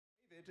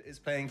Is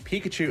playing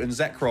Pikachu and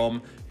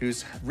Zekrom,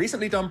 who's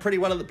recently done pretty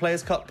well at the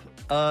Players' Cup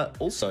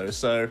also.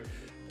 So,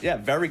 yeah,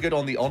 very good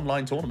on the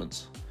online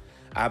tournaments.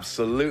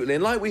 Absolutely.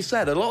 And like we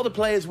said, a lot of the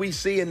players we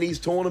see in these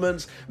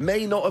tournaments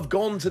may not have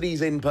gone to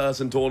these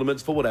in-person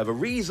tournaments for whatever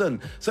reason.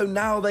 So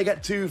now they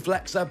get to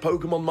flex their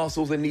Pokemon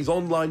muscles in these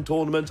online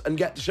tournaments and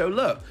get to show,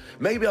 look,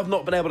 maybe I've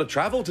not been able to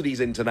travel to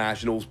these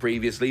internationals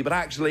previously, but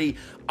actually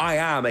I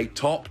am a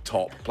top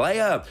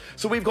player.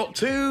 So we've got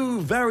two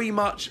very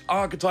much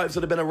archetypes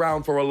that have been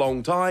around for a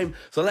long time.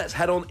 So let's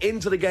head on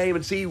into the game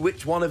and see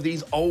which one of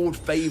these old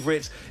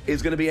favorites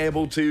is going to be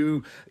able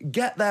to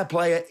get their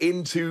player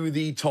into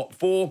the top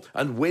 4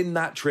 and win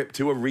that trip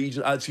to a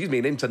region,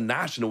 an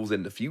internationals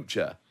in the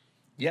future.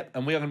 Yep,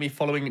 and we are going to be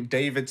following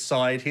David's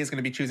side. He's going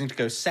to be choosing to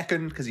go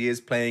second because he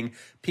is playing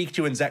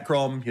Pikachu and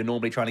Zekrom. You're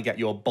normally trying to get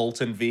your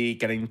Bolton V,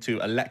 getting to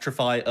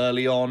Electrify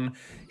early on.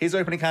 His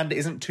opening hand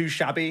isn't too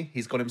shabby.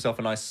 He's got himself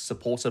a nice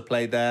supporter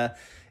play there,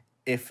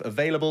 if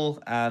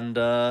available. And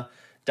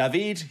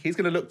David, he's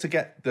going to look to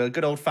get the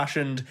good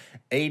old-fashioned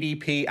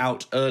ADP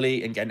out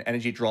early and get an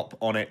energy drop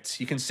on it.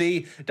 You can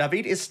see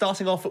David is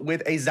starting off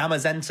with a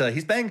Zamazenta.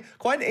 He's playing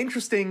quite an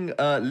interesting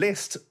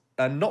list,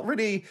 and not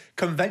really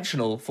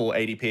conventional for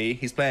ADP.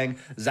 He's playing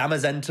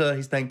Zamazenta,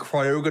 he's playing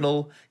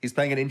Cryogonal, he's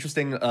playing an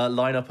interesting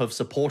lineup of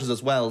supporters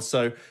as well.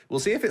 So we'll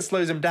see if it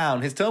slows him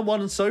down. His turn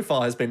 1 so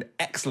far has been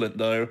excellent,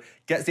 though.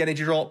 Gets the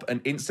energy drop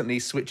and instantly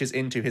switches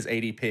into his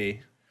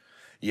ADP.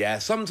 Yeah,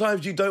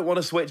 sometimes you don't want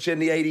to switch in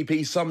the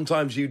ADP,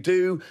 sometimes you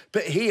do,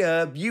 but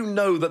here, you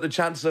know that the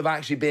chances of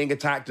actually being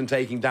attacked and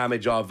taking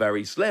damage are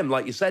very slim.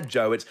 Like you said,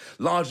 Joe, it's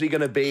largely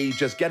going to be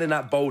just getting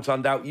that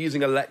Boltund out,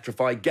 using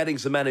Electrify, getting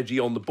some energy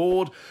on the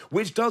board,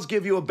 which does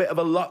give you a bit of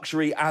a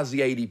luxury as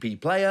the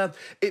ADP player.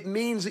 It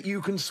means that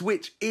you can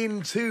switch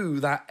into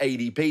that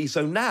ADP,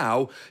 so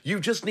now you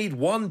just need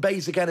one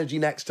basic energy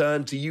next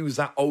turn to use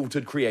that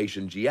Altered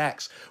Creation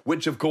GX,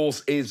 which of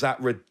course is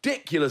that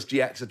ridiculous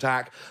GX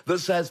attack that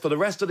says for the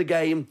rest of the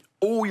game,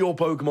 all your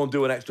Pokemon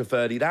do an extra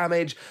 30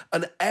 damage,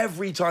 and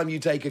every time you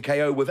take a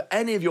KO with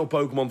any of your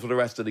Pokemon for the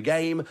rest of the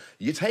game,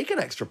 you take an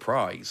extra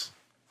prize.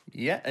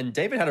 Yeah, and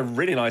David had a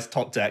really nice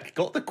top deck,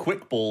 got the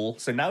Quick Ball,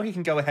 so now he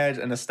can go ahead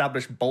and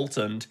establish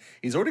Boltund.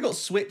 He's already got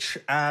Switch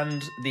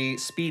and the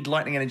Speed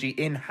Lightning Energy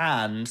in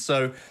hand,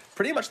 so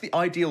pretty much the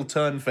ideal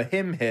turn for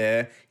him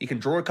here. He can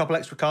draw a couple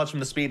extra cards from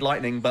the Speed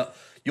Lightning, but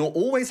you're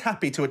always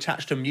happy to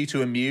attach to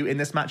Mewtwo and Mew in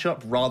this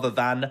matchup rather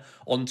than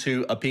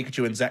onto a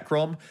Pikachu and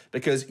Zekrom,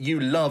 because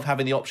you love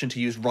having the option to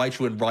use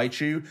Raichu and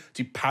Raichu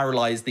to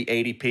paralyze the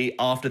ADP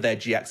after their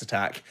GX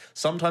attack.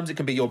 Sometimes it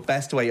can be your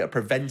best way at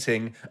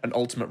preventing an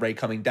Ultimate Ray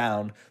coming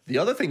down. The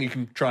other thing you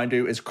can try and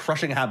do is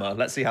Crushing Hammer.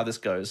 Let's see how this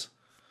goes.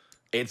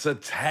 It's a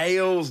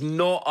Tails,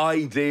 not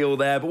ideal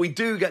there, but we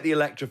do get the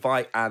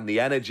Electrify and the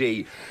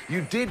energy.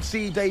 You did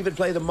see David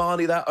play the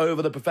Marnie there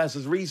over the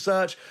Professor's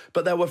research,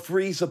 but there were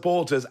 3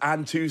 supporters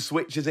and 2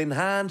 switches in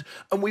hand,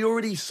 and we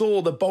already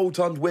saw the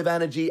Boltund with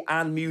energy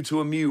and Mewtwo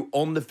and Mew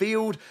on the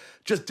field.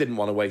 Just didn't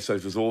want to waste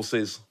those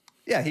resources.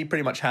 Yeah, he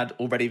pretty much had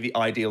already the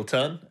ideal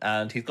turn,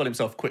 and he's got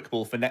himself Quick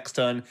Ball for next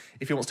turn.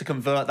 If he wants to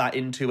convert that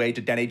into a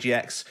Dedenne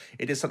GX,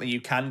 it is something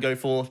you can go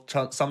for.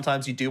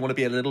 Sometimes you do want to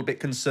be a little bit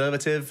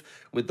conservative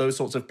with those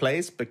sorts of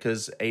plays,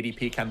 because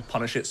ADP can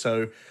punish it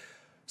so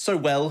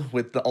well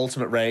with the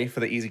Ultimate Ray for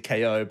the easy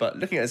KO, but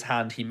looking at his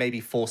hand, he may be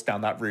forced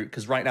down that route,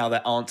 because right now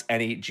there aren't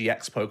any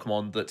GX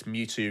Pokemon that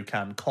Mewtwo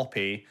can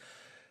copy.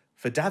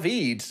 For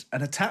David,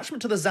 an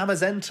attachment to the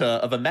Zamazenta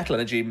of a Metal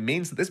Energy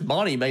means that this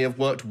Marnie may have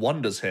worked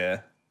wonders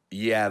here.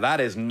 Yeah, that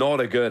is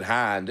not a good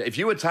hand. If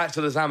you attach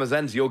to the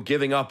Zamazenta, you're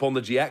giving up on the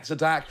GX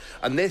attack,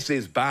 and this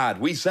is bad.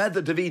 We said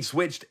that David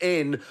switched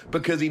in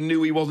because he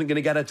knew he wasn't going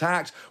to get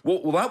attacked.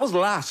 Well, that was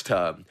last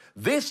turn.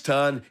 This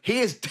turn,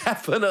 he is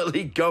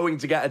definitely going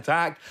to get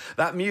attacked.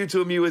 That Mewtwo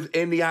and Mew is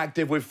in the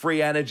active with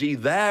free energy.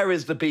 There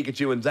is the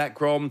Pikachu and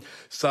Zekrom.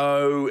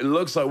 So it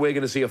looks like we're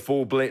going to see a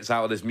full blitz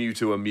out of this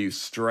Mewtwo and Mew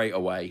straight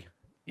away.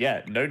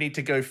 Yeah, no need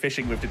to go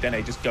fishing with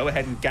Dedenne. Just go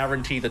ahead and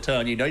guarantee the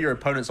turn. You know your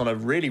opponent's on a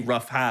really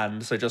rough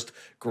hand, so just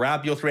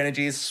grab your 3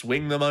 energies,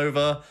 swing them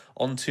over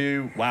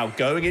onto, wow,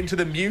 going into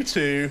the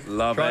Mewtwo.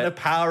 Love trying it. to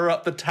power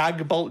up the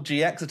Tag Bolt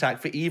GX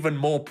attack for even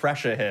more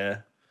pressure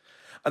here.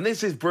 And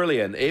this is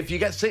brilliant. If you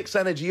get 6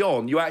 energy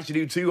on, you actually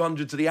do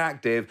 200 to the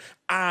active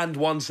and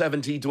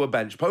 170 to a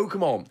bench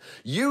Pokemon.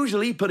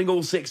 Usually, putting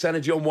all 6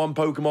 energy on one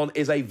Pokemon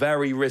is a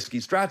very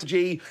risky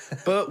strategy,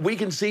 but we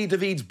can see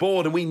David's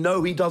board and we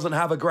know he doesn't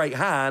have a great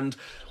hand.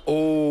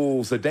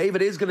 Oh, so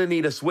David is going to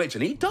need a switch,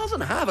 and he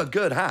doesn't have a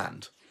good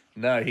hand.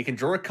 No, he can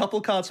draw a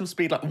couple cards from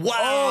Speed Lightning. Wow!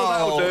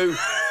 Oh,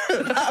 that'll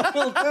do. That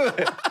will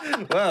do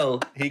it.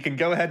 Well, he can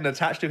go ahead and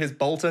attach to his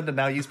Boltund and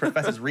now use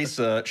Professor's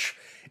Research.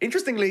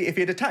 Interestingly, if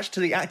he had attached to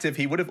the active,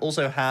 he would have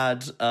also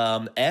had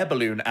Air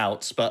Balloon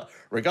out, but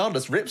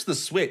regardless, rips the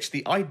switch,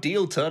 the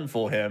ideal turn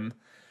for him.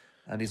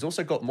 And he's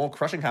also got more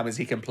Crushing Hammers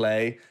he can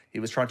play. He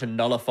was trying to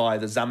nullify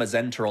the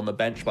Zamazenta on the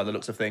bench by the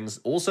looks of things.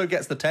 Also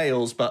gets the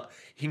Tails, but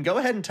he can go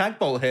ahead and Tag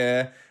Bolt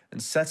here.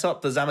 and set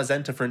up the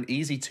Zamazenta for an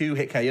easy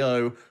 2-hit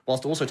KO,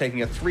 whilst also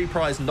taking a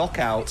 3-prize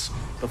knockout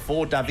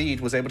before David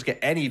was able to get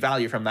any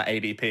value from that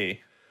ADP.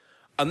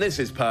 And this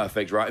is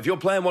perfect, right? If you're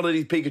playing one of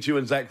these Pikachu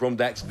and Zekrom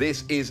decks,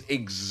 this is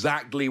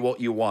exactly what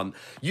you want.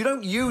 You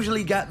don't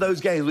usually get those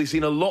games. We've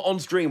seen a lot on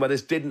stream where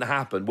this didn't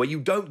happen, where you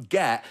don't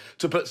get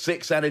to put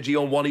 6 energy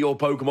on one of your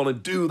Pokemon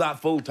and do that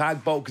full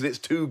tag bolt because it's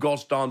too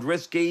gosh darned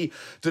risky.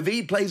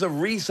 David plays a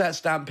reset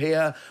stamp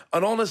here,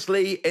 and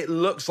honestly, it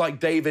looks like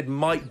David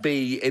might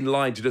be in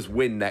line to just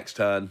win next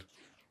turn.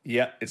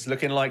 Yeah, it's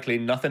looking likely.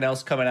 Nothing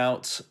else coming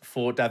out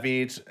for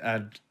David,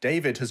 and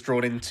David has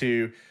drawn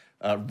into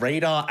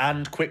Radar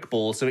and Quick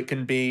Ball, so it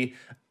can be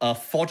a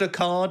fodder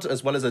card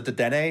as well as a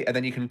Dedenne, and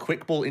then you can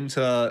Quick Ball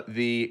into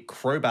the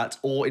Crobat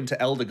or into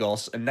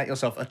Eldegoss and net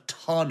yourself a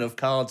ton of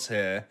cards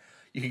here.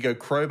 You could go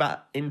Crobat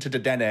into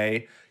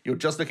Dedenne. You're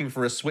just looking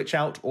for a switch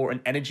out or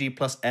an energy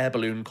plus air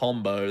balloon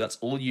combo. That's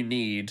all you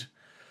need.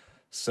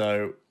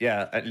 So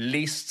yeah, at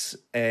least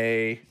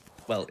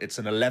it's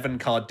an 11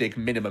 card dig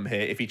minimum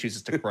here if he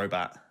chooses to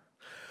Crobat.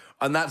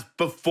 And that's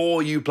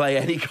before you play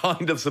any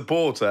kind of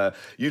supporter.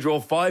 You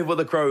draw 5 with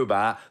a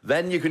Crobat,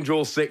 then you can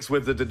draw 6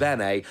 with the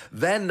Dedenne.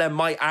 Then there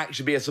might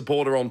actually be a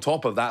supporter on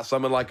top of that,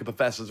 someone like a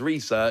Professor's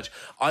Research.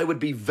 I would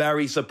be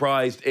very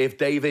surprised if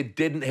David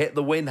didn't hit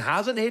the win.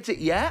 Hasn't hit it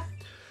yet.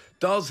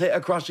 Does hit a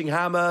Crushing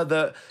Hammer.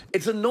 That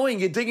it's annoying.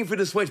 You're digging through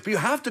the switch, but you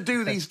have to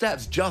do these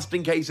steps just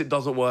in case it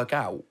doesn't work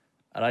out.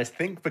 And I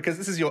think because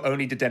this is your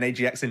only Dedenne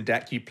GX in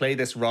deck, you play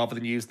this rather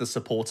than use the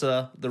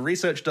supporter. The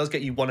research does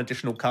get you 1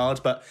 additional card,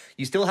 but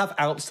you still have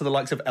outs to the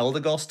likes of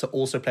Eldegoss to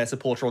also play a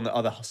supporter on the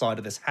other side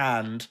of this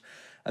hand.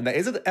 And there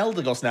is an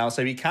Eldegoss now,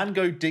 so he can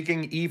go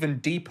digging even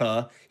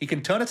deeper. He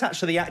can turn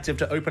attached to the active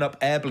to open up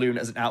Air Balloon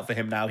as an out for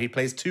him now. He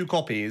plays 2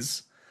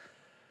 copies.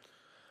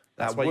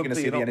 That's why you're going to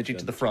see the energy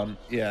to the front.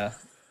 Yeah.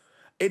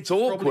 It's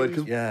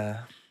awkward.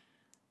 Yeah.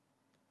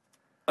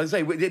 I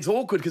say it's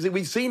awkward because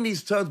we've seen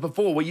these turns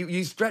before where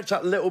you stretch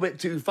that a little bit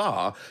too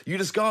far, you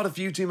discard a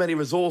few too many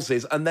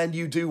resources, and then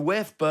you do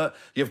whiff, but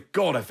you've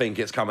got to think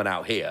it's coming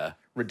out here.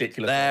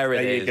 Ridiculous.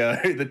 There you go.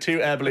 The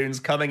 2 air balloons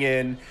coming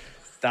in.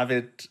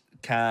 David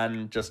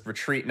can just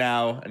retreat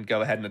now and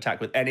go ahead and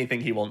attack with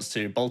anything he wants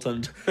to.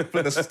 Boltund,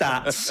 for the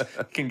stats,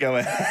 can go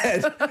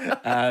ahead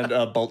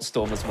and Bolt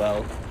Storm as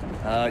well.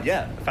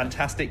 Yeah,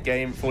 fantastic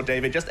game for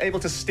David. Just able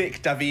to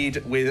stick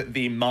David with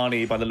the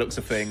Marnie by the looks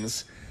of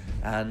things.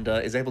 And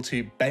is able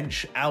to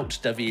bench out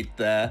David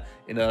there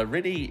in a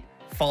really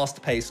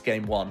fast-paced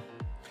game 1.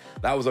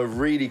 That was a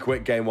really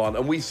quick game 1.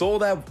 And we saw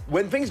that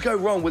when things go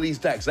wrong with these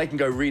decks, they can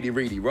go really,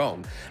 really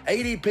wrong.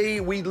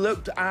 ADP, we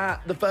looked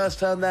at the first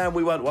turn there and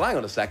we went, well, hang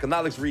on a second,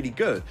 that looks really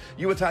good.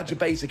 You attach a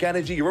basic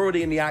energy, you're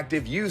already in the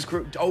active, use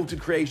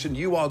Altered Creation,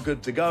 you are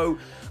good to go.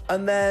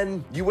 And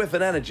then you whiff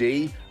an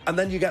energy, and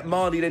then you get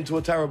Marnied into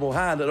a terrible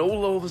hand, and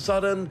all of a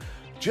sudden,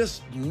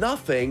 just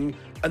nothing.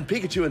 And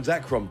Pikachu and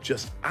Zekrom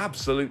just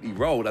absolutely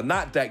rolled. And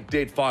that deck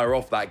did fire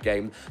off that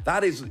game.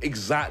 That is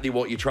exactly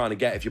what you're trying to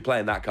get if you're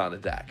playing that kind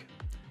of deck.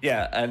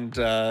 Yeah, and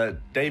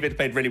David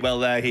played really well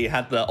there. He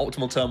had the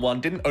optimal turn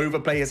 1, didn't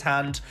overplay his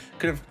hand,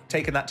 could have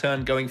taken that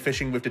turn going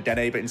fishing with the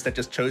Dedenne, but instead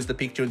just chose the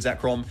Pikachu and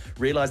Zekrom,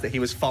 realized that he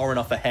was far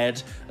enough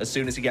ahead as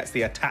soon as he gets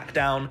the attack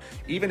down.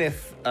 Even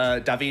if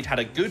David had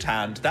a good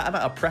hand, that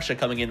amount of pressure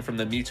coming in from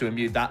the Mewtwo and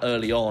Mew that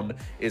early on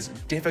is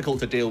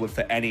difficult to deal with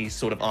for any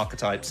sort of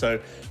archetype. So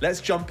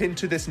let's jump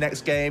into this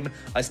next game.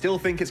 I still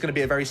think it's going to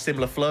be a very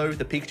similar flow.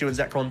 The Pikachu and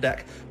Zekrom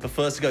deck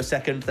prefers to go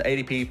second, the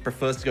ADP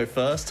prefers to go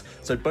first.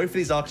 So both of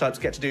these archetypes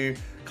get to do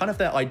kind of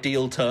their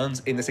ideal turns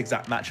in this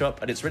exact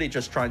matchup, and it's really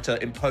just trying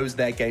to impose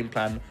their game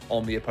plan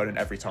on the opponent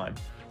every time.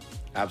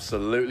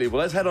 Absolutely.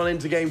 Well, let's head on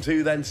into game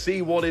 2 then,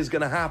 see what is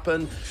going to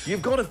happen.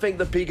 You've got to think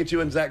that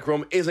Pikachu and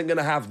Zekrom isn't going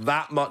to have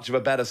that much of a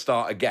better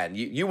start again.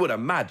 You would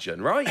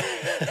imagine, right?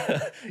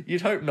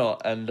 You'd hope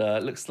not. And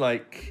looks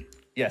like,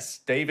 yes,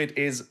 David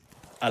is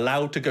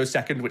allowed to go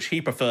second, which he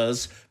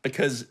prefers,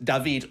 because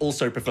David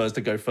also prefers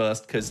to go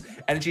first, because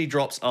energy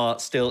drops are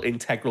still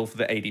integral for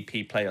the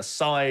ADP player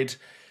side.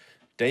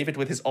 David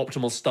with his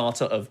optimal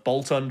starter of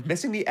Boltund,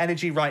 missing the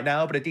energy right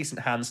now, but a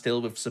decent hand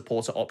still with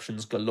supporter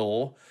options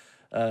galore.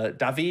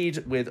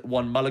 David with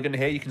 1 mulligan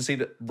here. You can see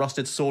that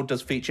Rusted Sword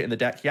does feature in the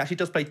deck. He actually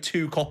does play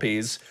 2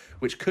 copies,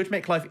 which could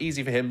make life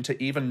easy for him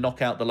to even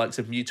knock out the likes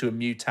of Mewtwo and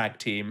Mew tag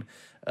team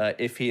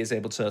if he is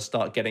able to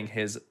start getting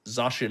his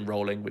Zacian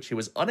rolling, which he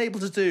was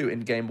unable to do in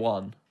game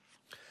 1.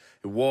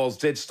 It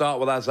did start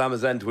with that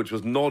Zamazenta, which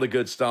was not a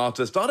good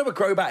starter. Started with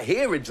Crobat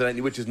here, incidentally,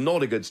 which is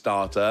not a good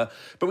starter.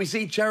 But we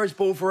see Cherish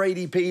Ball for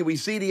ADP. We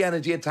see the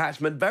energy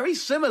attachment, very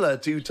similar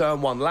to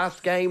turn 1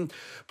 last game.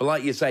 But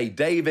like you say,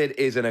 David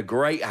is in a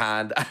great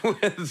hand.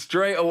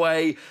 Straight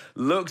away,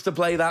 looks to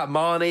play that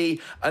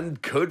Marnie.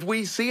 And could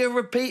we see a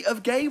repeat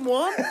of game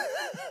 1?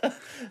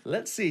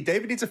 Let's see.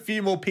 David needs a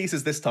few more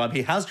pieces this time.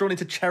 He has drawn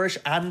into Cherish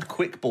and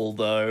Quick Ball,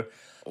 though.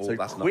 So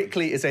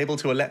quickly is able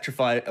to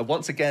electrify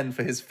once again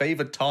for his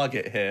favored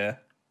target here.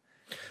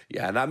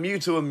 Yeah, and that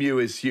Mewtwo and Mew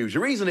is huge. The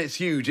reason it's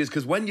huge is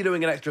because when you're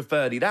doing an extra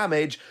 30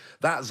 damage,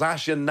 that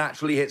Zacian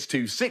naturally hits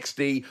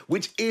 260,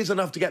 which is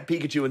enough to get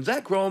Pikachu and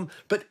Zekrom,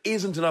 but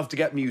isn't enough to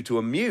get Mewtwo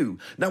and Mew.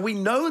 Now, we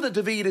know that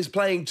Davide is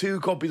playing 2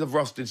 copies of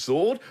Rusted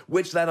Sword,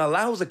 which then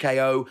allows a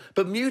KO,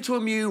 but Mewtwo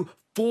and Mew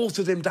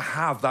forces him to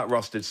have that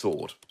Rusted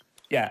Sword.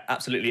 Yeah,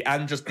 absolutely.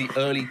 And just the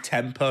early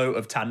tempo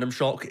of Tandem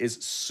Shock is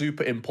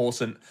super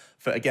important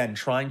for, again,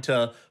 trying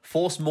to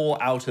force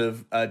more out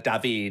of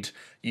David.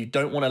 You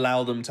don't want to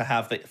allow them to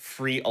have the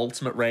free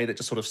ultimate ray that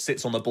just sort of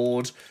sits on the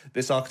board.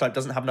 This archetype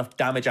doesn't have enough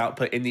damage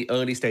output in the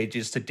early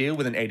stages to deal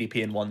with an ADP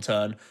in one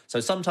turn. So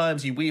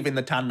sometimes you weave in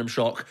the Tandem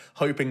Shock,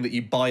 hoping that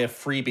you buy a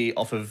freebie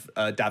off of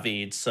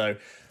David. So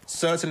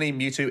certainly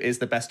Mewtwo is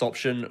the best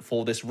option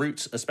for this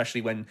route,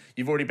 especially when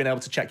you've already been able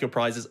to check your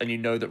prizes and you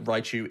know that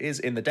Raichu is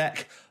in the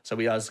deck. So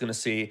we are just going to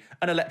see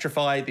an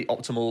Electrify, the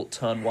optimal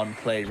turn 1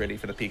 play really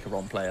for the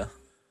Pikarom player.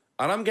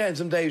 And I'm getting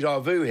some deja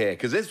vu here,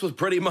 because this was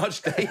pretty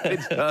much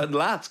David's turn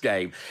last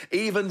game.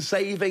 Even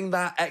saving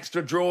that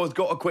extra draw, has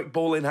got a quick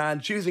ball in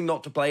hand, choosing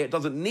not to play it,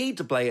 doesn't need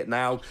to play it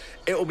now.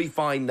 It'll be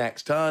fine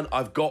next turn.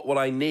 I've got what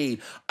I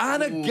need.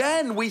 And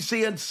again, we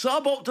see a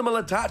suboptimal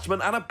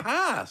attachment and a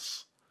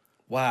pass.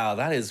 Wow,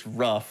 that is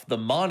rough. The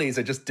Marnies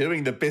are just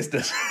doing the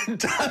business.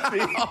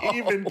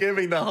 Even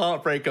giving the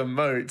Heartbreak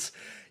emote.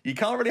 You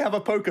can't really have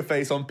a poker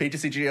face on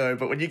PTCGO,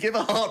 but when you give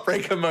a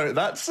Heartbreak emote,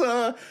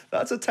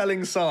 that's a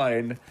telling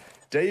sign.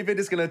 David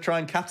is going to try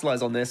and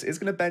capitalize on this. Is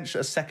going to bench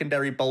a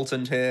secondary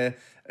Boltund here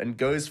and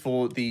goes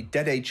for the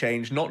Dede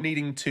change, not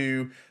needing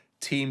to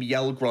team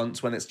Yell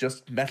Grunt when it's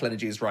just Metal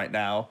Energies right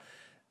now.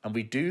 And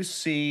we do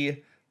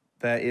see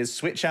there is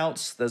switch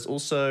outs. There's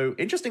also,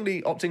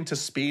 interestingly, opting to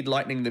Speed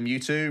Lightning the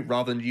Mewtwo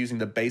rather than using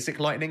the basic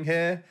Lightning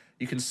here.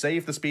 You can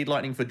save the Speed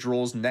Lightning for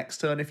draws next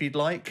turn if you'd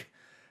like.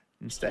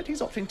 Instead, he's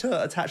opting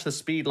to attach the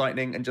Speed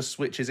Lightning and just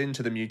switches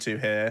into the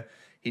Mewtwo here.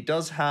 He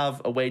does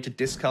have a way to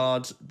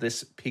discard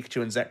this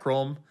Pikachu and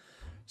Zekrom,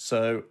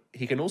 so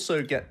he can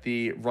also get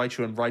the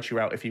Raichu and Raichu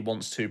out if he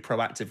wants to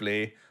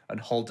proactively and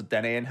hold the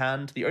Dene in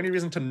hand. The only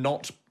reason to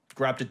not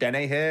grab the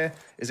Dene here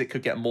is it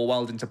could get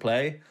Mawile into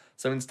play.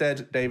 So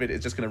instead, David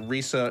is just going to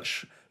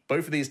research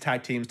both of these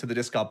tag teams to the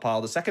discard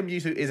pile. The second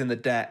Mewtwo is in the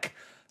deck,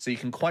 so you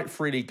can quite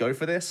freely go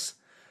for this.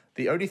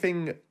 The only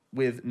thing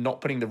with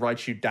not putting the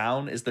Raichu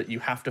down is that you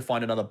have to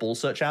find another Ball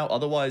Search out.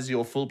 Otherwise,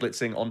 you're full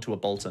blitzing onto a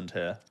Boltund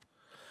here.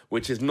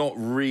 Which is not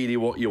really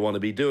what you want to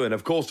be doing.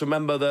 Of course,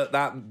 remember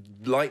that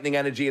lightning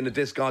energy in the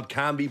discard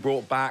can be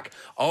brought back.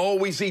 Oh,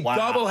 we see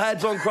double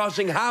heads on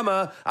Crushing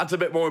Hammer. That's a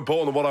bit more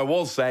important than what I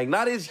was saying.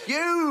 That is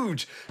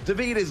huge.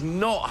 David is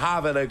not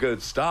having a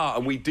good start,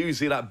 and we do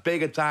see that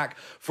big attack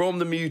from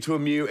the Mewtwo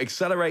and Mew,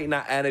 accelerating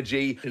that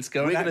energy. It's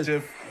going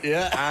active.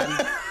 Yeah.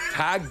 And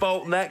Tag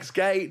Bolt next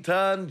gate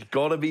turn.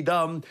 Gotta be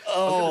done.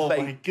 Oh,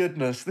 my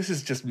goodness. This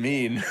is just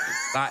mean.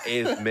 That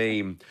is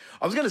mean.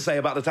 I was going to say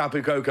about the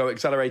Tapu Koko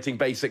accelerating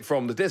basic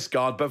from the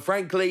discard, but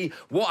frankly,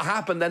 what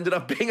happened ended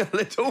up being a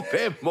little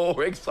bit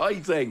more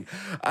exciting.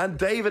 And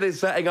David is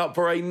setting up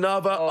for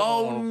another.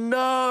 Oh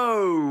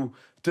no!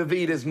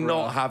 David is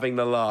not having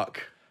the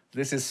luck.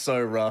 This is so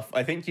rough.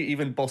 I think you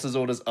even bosses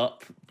orders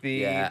up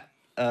the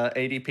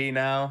ADP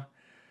now.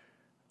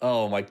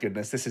 Oh my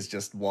goodness, this is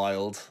just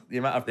wild. The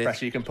amount of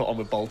pressure you can put on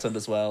with Boltund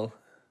as well.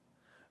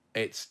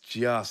 It's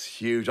just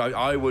huge.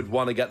 I would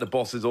want to get the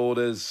boss's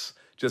orders.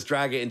 Just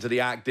drag it into the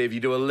active. You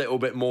do a little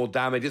bit more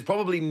damage. It's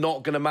probably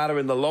not going to matter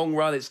in the long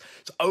run. It's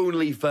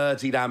only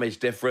 30 damage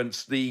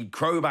difference. The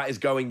Crobat is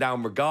going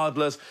down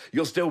regardless.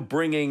 You're still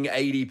bringing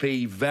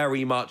ADP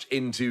very much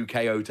into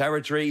KO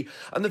territory.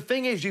 And the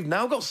thing is, you've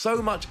now got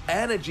so much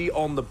energy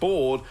on the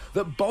board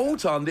that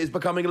Boltund is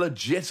becoming a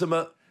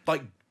legitimate,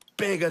 like,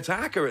 big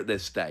attacker at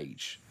this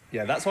stage.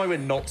 Yeah, that's why we're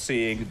not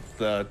seeing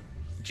the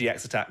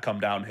GX attack come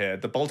down here.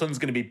 The Boltund's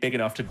going to be big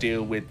enough to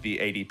deal with the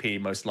ADP,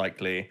 most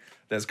likely.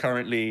 There's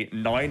currently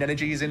 9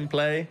 energies in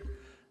play,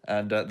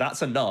 and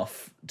that's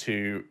enough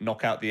to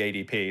knock out the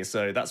ADP.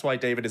 So that's why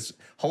David is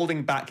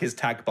holding back his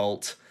Tag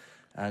Bolt,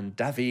 and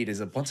David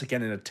is once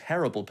again in a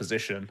terrible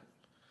position.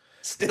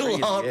 Still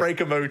Heartbreak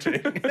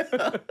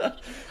emoting.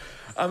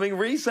 I mean,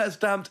 reset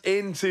stamped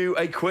into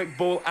a quick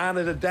ball and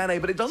a Dene,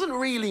 but it doesn't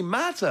really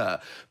matter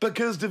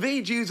because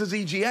David uses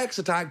EGX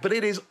attack, but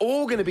it is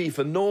all going to be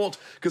for naught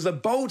because the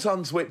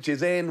Boltund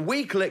switches in.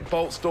 We click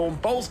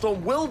Boltstorm.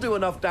 Boltstorm will do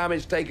enough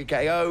damage to take a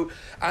KO,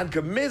 and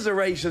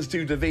commiserations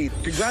to David.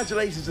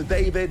 Congratulations to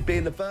David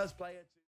being the first player to...